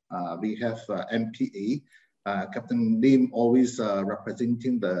hub. We have MPA. Captain Lim always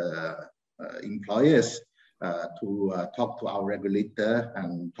representing the employers to talk to our regulator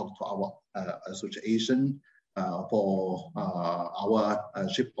and talk to our association for our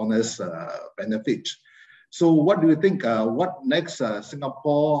ship owners benefit. So what do you think, what next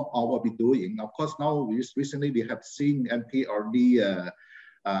Singapore will be doing? Of course, now recently we have seen MP already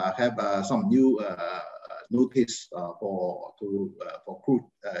have some new notice for crew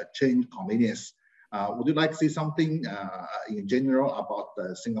change convenience. Would you like to see something in general about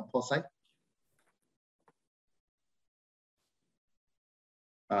the Singapore side?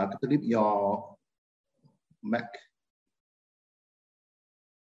 To leave your mic.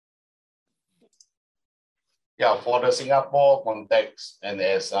 Yeah, for the Singapore context and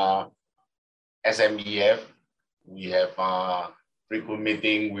as SMEF, we have frequent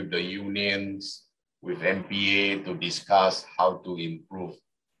meeting with the unions, with MPA to discuss how to improve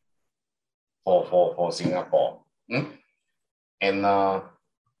for Singapore. And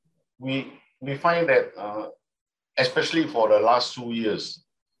we find that especially for the last 2 years,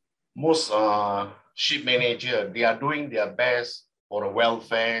 most ship manager, they are doing their best for the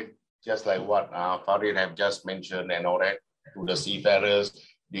welfare, just like what Farid have just mentioned and all that, to the seafarers.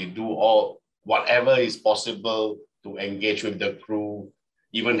 They do all whatever is possible to engage with the crew,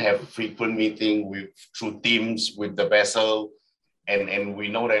 even have frequent meeting through teams with the vessel. And we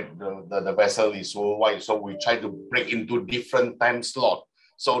know that the vessel is worldwide, so we try to break into different time slot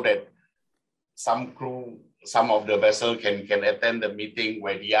so that some of the vessel can attend the meeting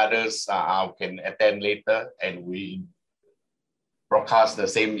where the others can attend later, and we broadcast the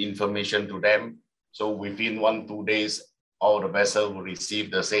same information to them. So within 1-2 days, all the vessel will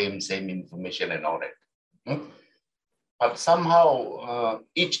receive the same information and all that. But somehow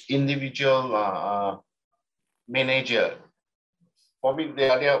each individual manager, for me, they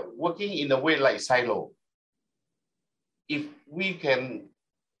are working in a way like silo. If we can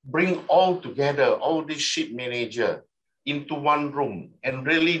bring all together, all these ship manager into one room and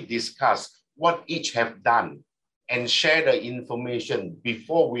really discuss what each have done and share the information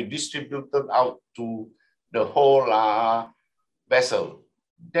before we distribute it out to the whole vessel,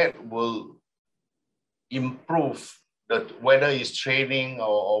 that will improve whether it's training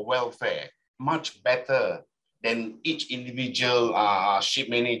or welfare much better than each individual ship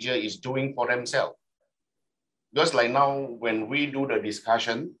manager is doing for themselves. Because like now, when we do the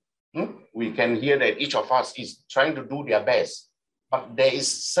discussion, We can hear that each of us is trying to do their best, but there is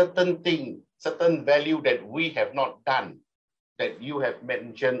certain thing, certain value that we have not done, that you have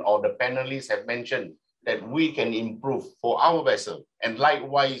mentioned or the panelists have mentioned that we can improve for our vessel, and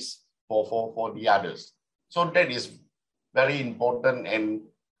likewise for the others. So that is very important, and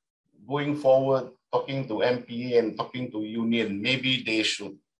going forward, talking to MPA and talking to union, maybe they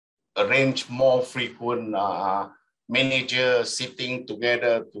should arrange more frequent managers sitting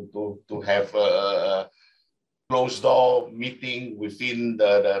together to have a closed door meeting within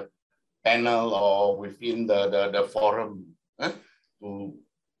the panel or within the forum to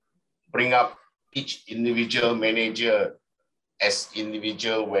bring up each individual manager as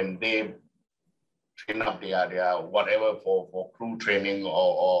individual when they train up their whatever for crew training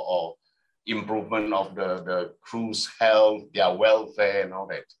or improvement of the crew's health, their welfare and all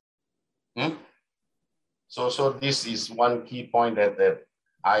that. So this is one key point that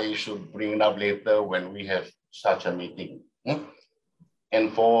I should bring it up later when we have such a meeting.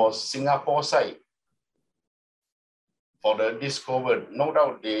 And for Singapore side, for this COVID, no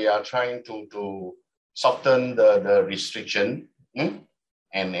doubt they are trying to soften the restriction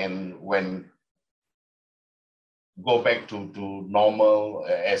and when go back to normal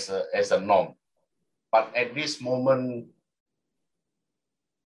as a norm. But at this moment,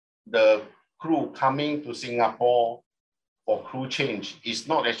 the crew coming to Singapore for crew change is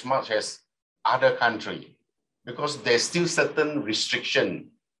not as much as other countries, because there's still certain restriction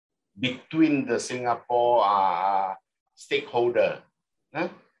between the Singapore stakeholder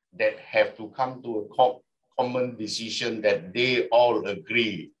that have to come to a common decision that they all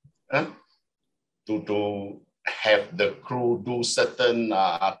agree to have the crew do certain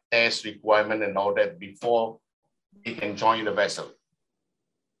test requirement and all that before they can join the vessel.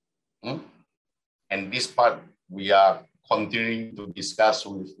 And this part we are continuing to discuss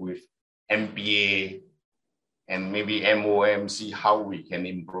with MPA and maybe MOM, see how we can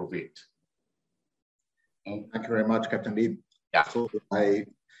improve it. Thank you very much, Captain Lim. Yeah. So I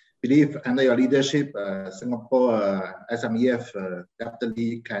believe under your leadership, Singapore SMEF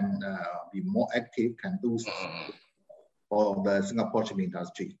definitely can be more active, can do for the Singapore shipping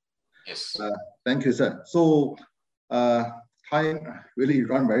industry. Yes. Thank you, sir. So time really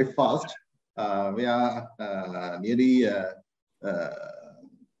run very fast. We are nearly, I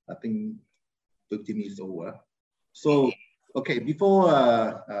think, 50 minutes over. So, okay, before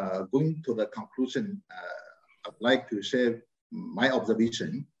going to the conclusion, I'd like to share my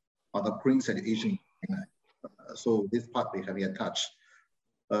observation on the crewing situation. So this part we have yet touched.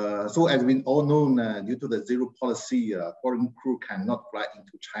 So as we all know, due to the zero policy, foreign crew cannot fly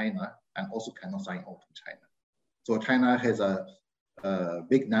into China and also cannot sign off to China. So China has a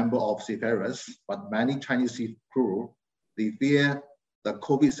big number of seafarers, but many Chinese sea crew, they fear the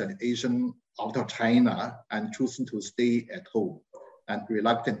COVID situation out of China and choosing to stay at home and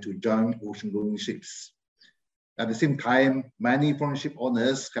reluctant to join ocean-going ships. At the same time, many foreign ship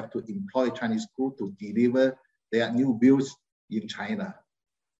owners have to employ Chinese crew to deliver their new builds in China.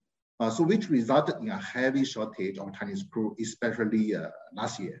 So which resulted in a heavy shortage of Chinese crew, especially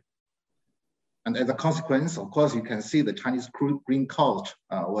last year. And as a consequence, of course, you can see the Chinese crew green cost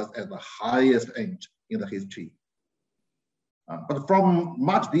was at the highest end in the history. But from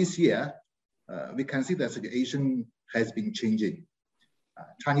March this year, we can see the situation has been changing.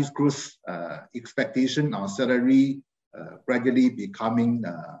 Chinese crew's expectation on salary gradually becoming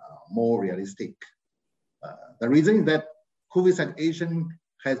more realistic. The reason is that COVID situation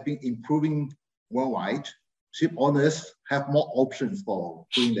has been improving worldwide. Ship owners have more options for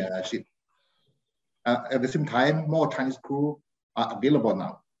crewing their ship. At the same time, more Chinese crew are available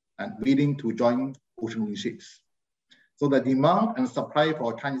now and willing to join ocean ships. So the demand and supply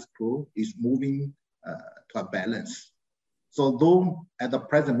for Chinese crew is moving to a balance. So though at the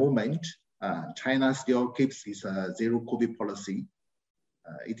present moment, China still keeps its zero COVID policy,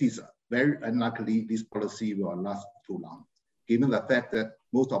 it is very unlikely this policy will last too long, given the fact that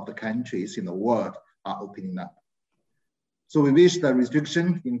most of the countries in the world are opening up. So we wish the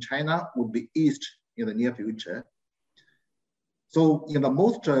restriction in China would be eased in the near future. So in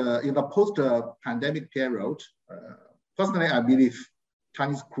the post-pandemic period, personally, I believe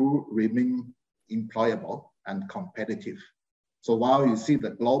Chinese crew remain employable and competitive. So while you see the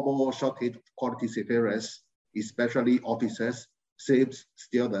global shortage of quality seafarers, especially officers, seems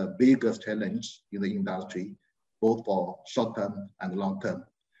still the biggest challenge in the industry, both for short-term and long-term.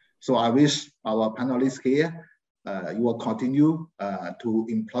 So I wish our panelists here, you will continue to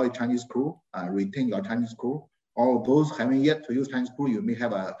employ Chinese crew, retain your Chinese crew. All those having yet to use Chinese crew, you may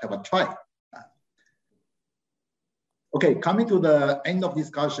have a try. Okay, coming to the end of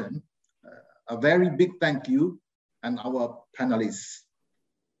discussion, a very big thank you and our panelists.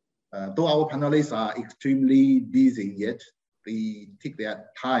 Though our panelists are extremely busy, yet they take their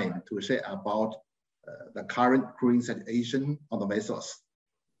time to share about the current crewing situation on the vessels.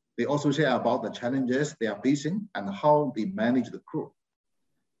 They also share about the challenges they are facing and how they manage the crew.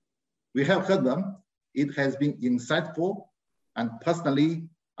 We have heard them. It has been insightful, and personally,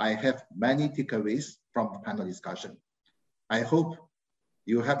 I have many takeaways from the panel discussion. I hope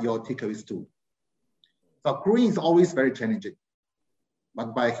you have your takeaways too. So crewing is always very challenging,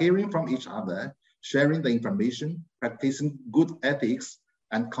 but by hearing from each other, sharing the information, practicing good ethics,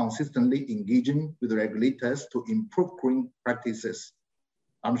 and consistently engaging with the regulators to improve crewing practices,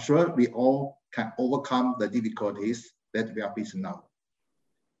 I'm sure we all can overcome the difficulties that we are facing now.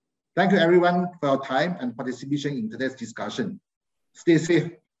 Thank you everyone for your time and participation in today's discussion. Stay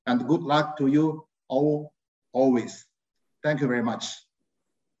safe and good luck to you all always. Thank you very much.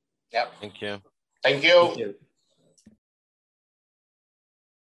 Yep. Thank you. Thank you. Thank you.